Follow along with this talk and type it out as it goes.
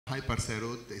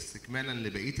hyperthyroid استكمالا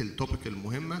لبقيه التوبيك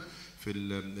المهمه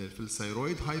في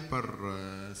الثيرويد.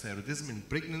 hyperthyroidism in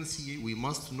pregnancy, we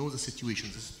must know the situation.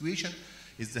 The situation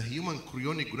is the human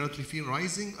chorionic gonadotrophin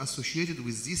rising associated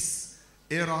with this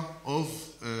era of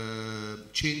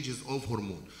changes of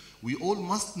hormone. We all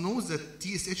must know that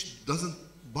TSH doesn't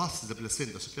pass the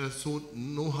placenta, so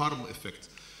no harm effect.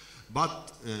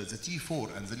 But the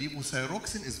T4 and the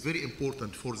levothyroxine is very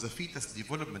important for the fetus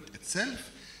development itself.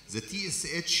 The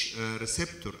TSH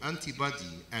receptor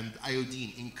antibody and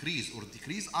iodine increase or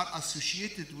decrease are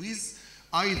associated with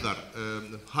either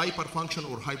hyperfunction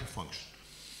or hypofunction.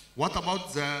 What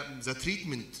about the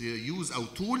treatment use or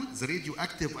tool? The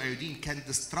radioactive iodine can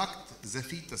destruct the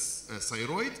fetus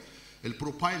thyroid. The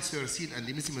propyl sericin and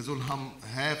methimazole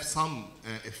have some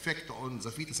effect on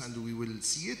the fetus, and we will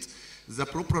see it. The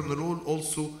propranolol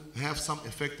also have some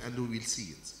effect, and we will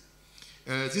see it.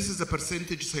 This is the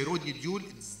percentage thyroid nodule.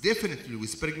 It's definitely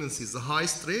with pregnancy the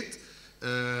highest rate.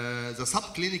 The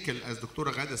subclinical, as Dr.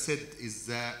 Ghada said, is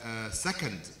the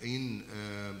second in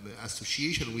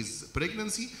association with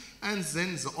pregnancy, and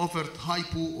then the overt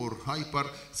hypo or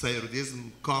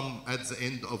hyperthyroidism come at the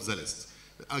end of the list.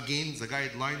 Again, the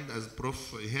guideline, as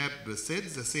Prof. Ihab said,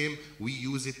 the same. We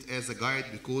use it as a guide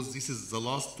because this is the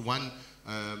last one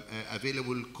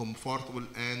available, comfortable,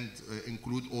 and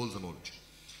include all the knowledge.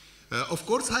 Of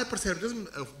course, hyperthyroidism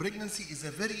of pregnancy is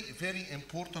a very, very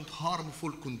important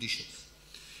harmful condition.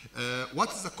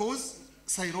 What is the cause?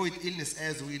 Thyroid illness,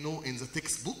 as we know in the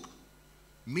textbook,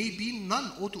 may be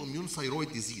non-autoimmune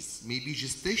thyroid disease, may be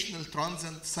gestational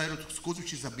transient thyrotoxicosis,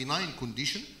 which is a benign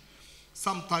condition,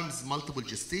 sometimes multiple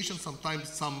gestation, sometimes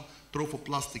some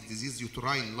trophoblastic disease,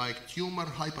 uterine like tumor,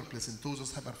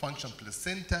 hyperplacentosis, hyperfunction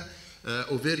placenta,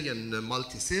 ovarian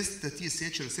multicyst, the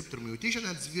TSH receptor mutation,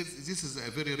 and this is a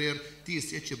very rare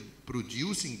TSH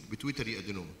producing pituitary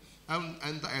adenoma.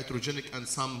 And iatrogenic, and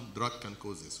some drug can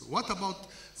cause this. What about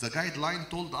the guideline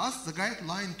told us? The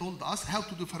guideline told us how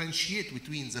to differentiate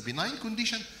between the benign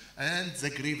condition and the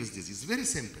Graves' disease. Very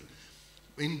simple.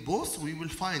 In both, we will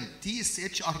find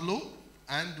TSH are low,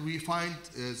 and we find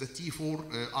the T4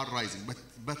 are rising.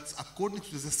 But according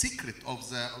to the secret of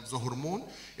the hormone,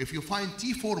 if you find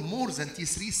T4 more than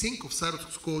T3, think of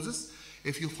thyrotoxicosis.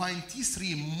 If you find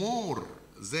T3 more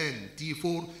than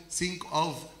T4, think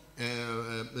of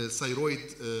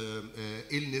thyroid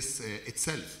illness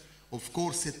itself. Of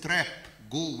course, a trap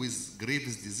go with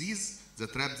Graves' disease. The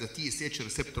trap, the TSH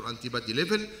receptor antibody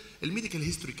level. The medical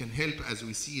history can help, as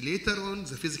we see later on.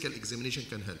 The physical examination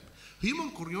can help.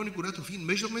 Human chorionic gonadotrophin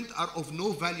measurement are of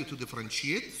no value to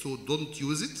differentiate, so don't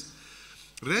use it.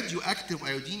 Radioactive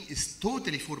iodine is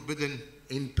totally forbidden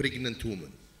in pregnant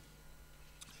women.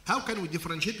 How can we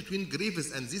differentiate between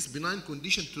Graves and this benign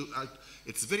condition?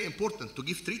 It's very important to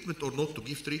give treatment or not to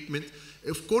give treatment.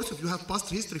 Of course, if you have past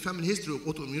history, family history of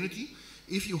autoimmunity,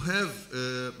 if you have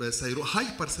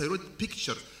hyperthyroid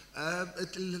picture,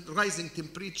 rising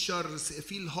temperature,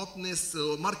 feel hotness,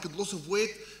 marked loss of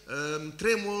weight,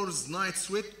 tremors, night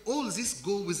sweat, all this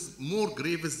go with more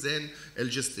Graves than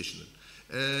gestational.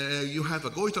 You have a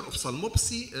goiter of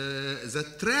salmopsy, the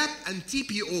trap and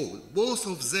TPO, both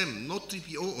of them, not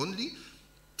TPO only,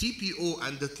 TPO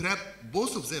and the trap,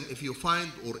 both of them, if you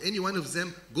find, or any one of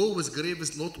them, go with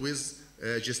Graves, not with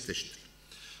gestational.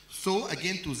 So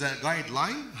again, to the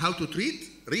guideline, how to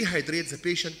treat: rehydrate the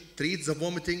patient, treat the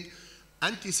vomiting,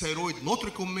 antithyroid not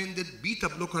recommended, beta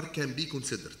blocker can be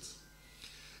considered.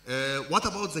 What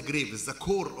about the Graves, the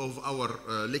core of our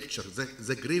lecture,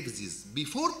 the Graves disease?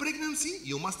 Before pregnancy,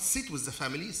 you must sit with the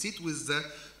family, sit with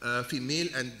the female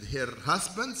and her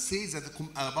husband, say that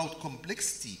about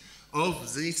complexity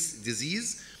of this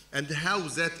disease and how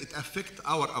that it affects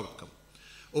our outcome.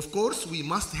 Of course, we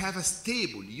must have a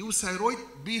stable euthyroid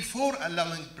before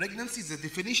allowing pregnancy. The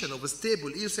definition of a stable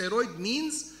euthyroid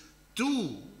means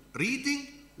 2 reading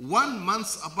 1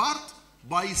 month apart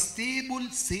by stable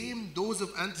same dose of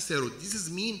antithyroid. This is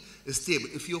mean stable.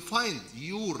 If you find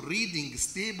your reading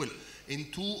stable in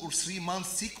 2 or 3 month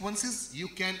sequences, you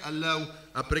can allow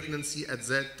a pregnancy at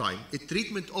that time. A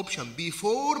treatment option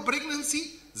before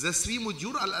pregnancy, the 3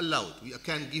 modules are allowed. We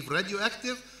can give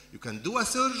radioactive, you can do a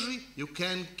surgery, you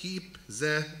can keep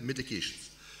the medications.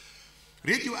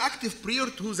 Radioactive prior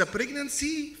to the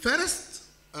pregnancy, first,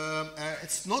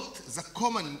 it's not the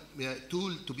common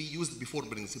tool to be used before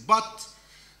pregnancy, but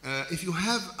if you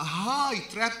have a high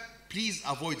trap, please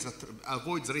avoid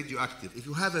the radioactive. If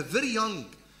you have a very young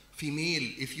female,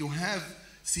 if you have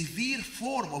severe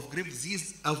form of Graves'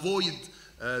 disease, avoid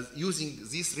using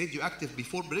this radioactive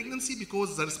before pregnancy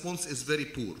because the response is very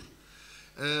poor.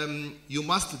 You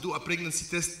must do a pregnancy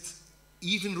test,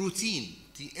 even routine,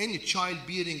 any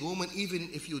childbearing woman, even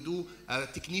if you do a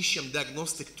technetium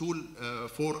diagnostic tool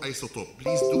for isotope.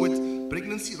 Please do it.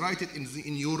 Pregnancy, write it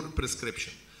in your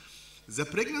prescription. The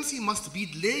pregnancy must be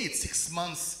delayed 6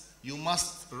 months. You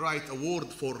must write a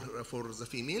word for the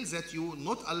female that you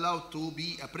not allowed to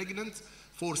be pregnant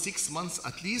for 6 months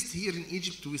at least. Here in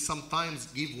Egypt, we sometimes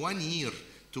give 1 year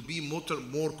to be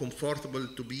more comfortable,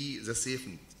 to be the safe.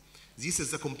 This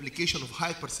is the complication of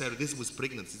hyperthyroidism with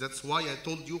pregnancy. That's why I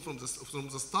told you from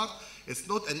the start, it's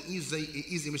not an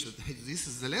easy mission. This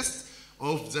is the list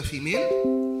of the female,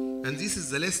 and this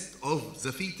is the list of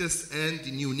the fetus and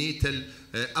the neonatal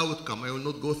outcome. I will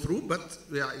not go through, but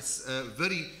yeah, it's a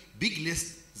very big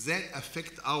list that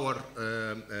affect our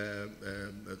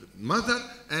mother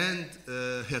and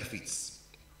her fetus.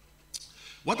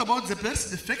 What about the birth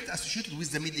defect associated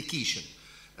with the medication?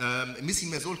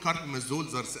 Methimazole, carbimazole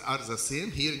are the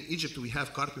same. Here in Egypt, we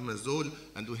have carbimazole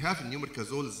and we have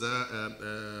numericazole,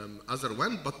 the other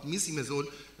one, but methimazole,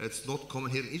 it's not common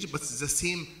here in Egypt, but it's the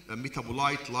same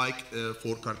metabolite like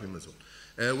for carbimazole.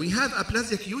 We have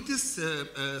aplasia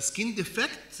cutis, skin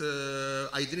defect.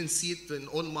 I didn't see it in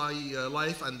all my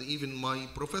life, and even my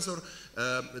professor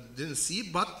didn't see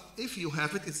it, but if you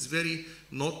have it, it's very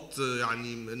not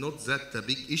that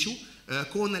big issue.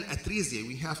 Conal atresia,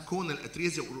 we have conal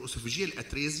atresia or esophageal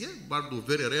atresia, برضه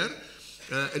very rare.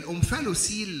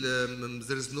 الأمفالوسيل,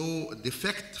 there is no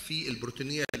defect في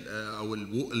البروتينية أو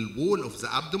الwall of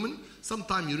the abdomen.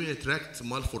 Sometimes urinary tract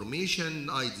malformation,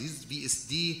 IDs,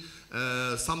 VSD,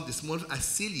 some small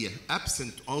acilia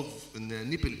absent of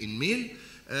nipple in male,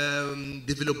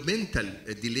 developmental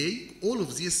delay. All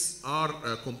of these are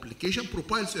complications.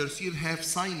 Propyl uracil have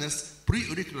sinus,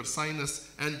 pre-auricular sinus,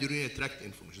 and urinary tract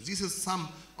inflammation. This is some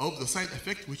of the side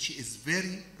effects which is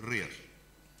very rare.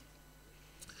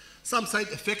 Some side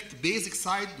effect, basic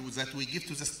side that we give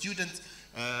to the student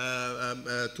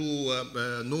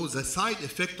to know the side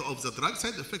effect of the drug.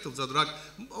 Side effect of the drug,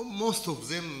 most of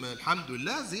them,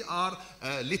 alhamdulillah, they are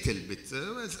a little bit.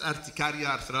 Urticaria,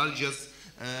 arthralgias,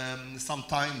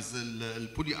 sometimes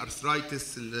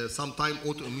polyarthritis, sometimes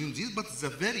autoimmune disease, but the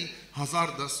very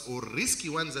hazardous or risky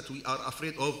one that we are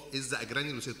afraid of is the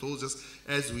agranulocytosis.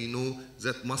 As we know,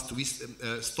 that must we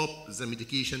stop the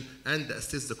medication and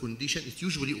assess the condition. It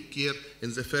usually occurs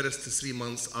in the first 3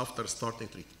 months after starting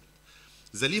treatment.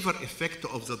 The liver effect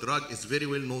of the drug is very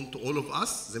well known to all of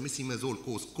us. The methimazole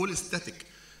causes cholestatic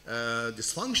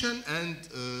dysfunction, and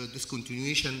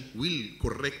discontinuation will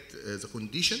correct the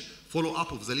condition.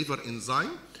 Follow-up of the liver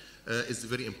enzyme is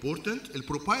very important. The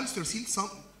propyl uracil,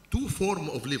 2 forms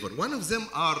of liver. One of them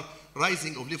are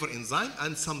rising of liver enzyme,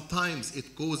 and sometimes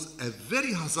it causes a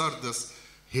very hazardous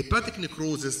hepatic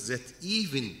necrosis that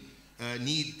even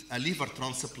need a liver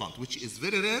transplant, which is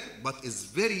very rare, but is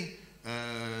very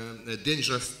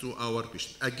dangerous to our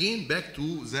patient. Again, back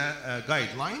to the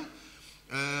guideline.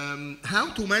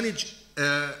 How to manage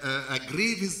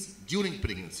graves during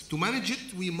pregnancy. To manage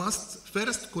it, we must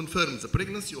first confirm the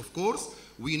pregnancy, of course.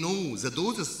 We know the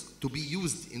doses to be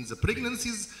used in the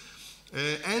pregnancies,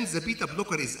 and the beta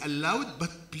blocker is allowed,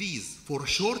 but please, for a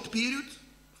short period,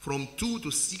 from 2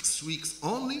 to 6 weeks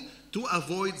only, to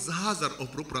avoid the hazard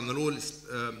of propranolol,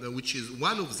 which is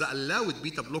one of the allowed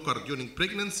beta blocker during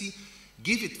pregnancy.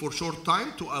 Give it for short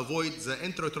time to avoid the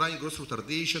intrauterine growth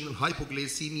retardation,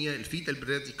 hypoglycemia, fetal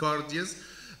bradycardias.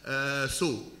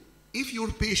 So, if your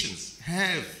patients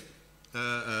have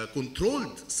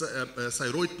controlled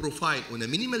thyroid profile on a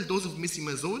minimal dose of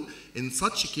methimazole, in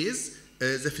such a case,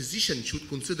 the physician should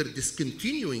consider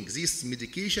discontinuing this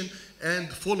medication and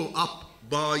follow up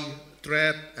by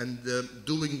TRAP and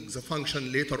doing the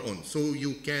function later on. So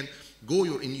you can go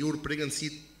in your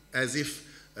pregnancy as if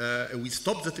we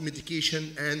stop that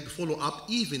medication and follow up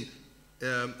even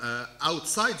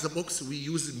outside the box. We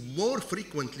use it more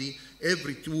frequently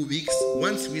every 2 weeks.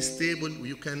 Once we stable,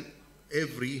 you can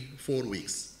every 4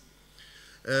 weeks.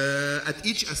 At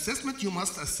each assessment, you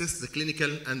must assess the clinical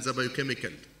and the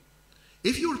biochemical.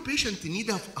 If your patient needs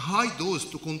a high dose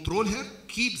to control her,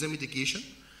 keep the medication.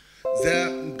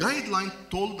 The guideline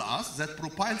told us that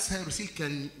propyl uracil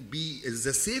can be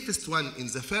the safest one in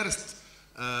the first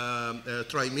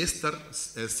trimester,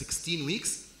 16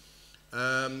 weeks.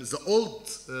 The old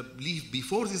belief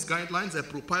before this guideline that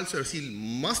propyl uracil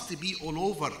must be all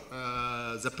over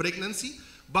the pregnancy,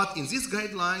 but in this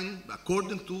guideline,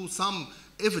 according to some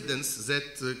evidence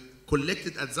that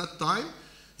collected at that time,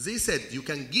 they said you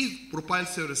can give propyl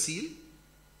uracil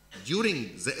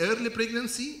during the early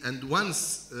pregnancy, and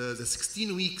once the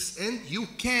 16 weeks end, you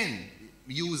can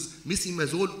use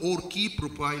methimazole or keep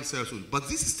propyl uracil. But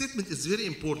this statement is very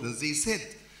important. They said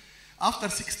after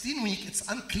 16 weeks, it's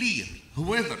unclear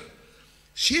whether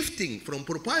shifting from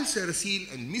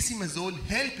propylsalicylate and methimazole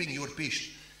helping your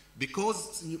patient,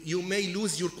 because you may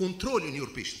lose your control in your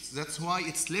patients. That's why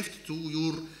it's left to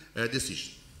your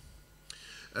decision.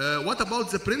 What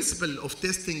about the principle of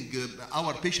testing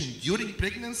our patient during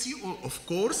pregnancy? Of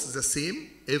course, the same,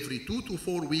 every 2 to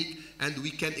 4 weeks, and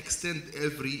we can extend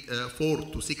every 4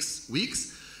 to 6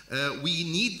 weeks. We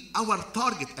need our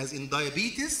target, as in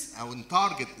diabetes, our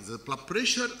target is the blood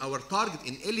pressure, our target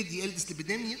in LDL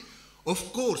dyslipidemia.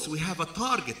 Of course, we have a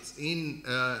target in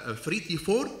free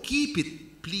T4. Keep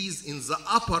it, please, in the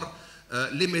upper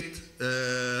limit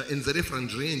in the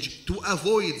reference range to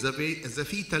avoid the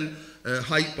fetal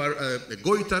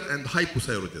goiter and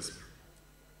hypothyroidism.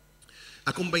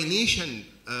 A combination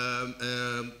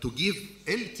to give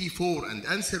LT4 and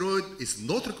antisteroid is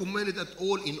not recommended at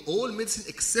all in all medicine,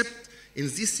 except in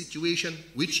this situation,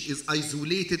 which is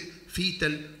isolated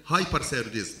fetal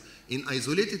hyperthyroidism. In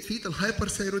isolated fetal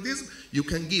hyperthyroidism, you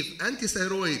can give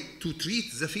antithyroid to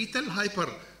treat the fetal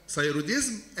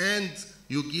hyperthyroidism, and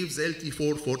you give the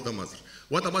LT4 for the mother.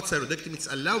 What about thyroidectomy? It's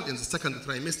allowed in the second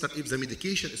trimester if the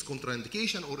medication is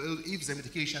contraindication or if the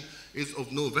medication is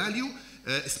of no value,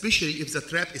 especially if the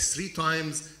TRAP is 3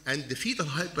 times and the fetal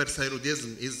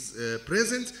hyperthyroidism is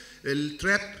present. The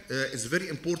TRAP is very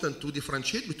important to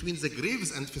differentiate between the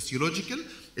Graves and physiological.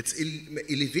 It's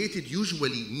elevated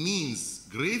usually means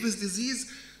Graves disease,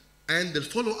 and the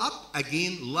follow-up,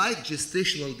 again, like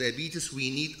gestational diabetes, we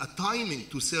need a timing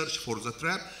to search for the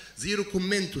TRAP. They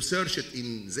recommend to search it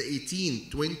in the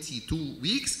 18-22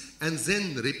 weeks, and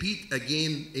then repeat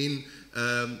again in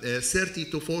 30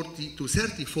 to 40 to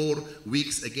 34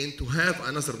 weeks again to have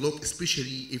another look,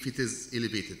 especially if it is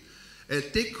elevated.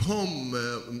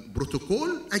 Take-home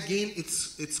protocol, again,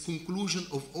 it's conclusion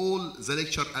of all the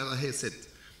lecture, as I have said.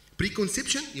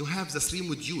 Preconception, you have the 3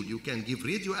 modules. You can give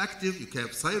radioactive, you can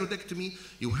have thyroidectomy,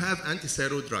 you have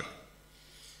antithyroid drug.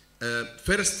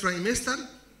 First trimester,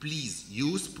 please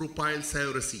use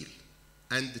propylsalicylate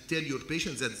and tell your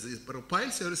patients that the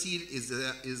propylsalicylate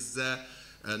is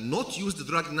not used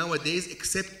drug nowadays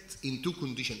except in 2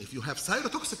 conditions. If you have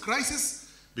thyrotoxic crisis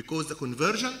because the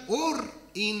conversion, or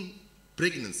in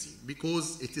pregnancy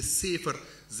because it is safer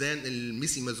than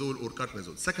methimazole or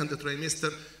carbimazole. Second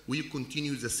trimester, we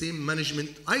continue the same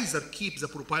management. Either keep the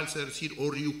propylsalicylate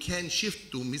or you can shift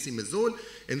to methimazole.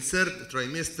 And third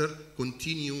trimester,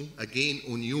 continue again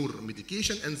on your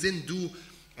medication and then do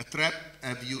a TRAP.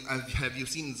 Have you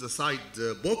seen the side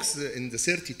box in the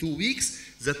 32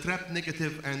 weeks, the TRAP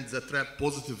negative and the TRAP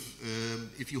positive.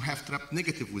 If you have TRAP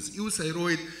negative with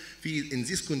euthyroid, in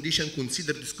this condition,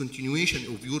 consider discontinuation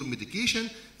of your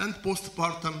medication, and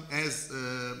postpartum,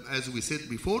 as we said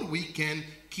before, we can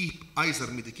keep either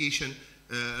medication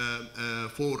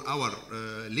for our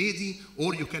lady,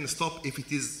 or you can stop if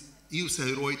it is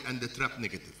euthyroid and the TRAP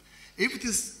negative. If it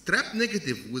is TRAP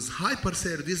negative with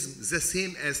hyperthyroidism, the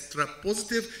same as TRAP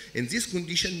positive, in this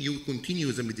condition, you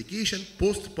continue the medication,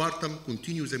 postpartum,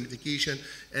 continue the medication,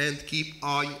 and keep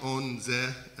eye on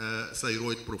the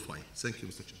thyroid profile. Thank you,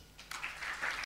 Mr. Chairman.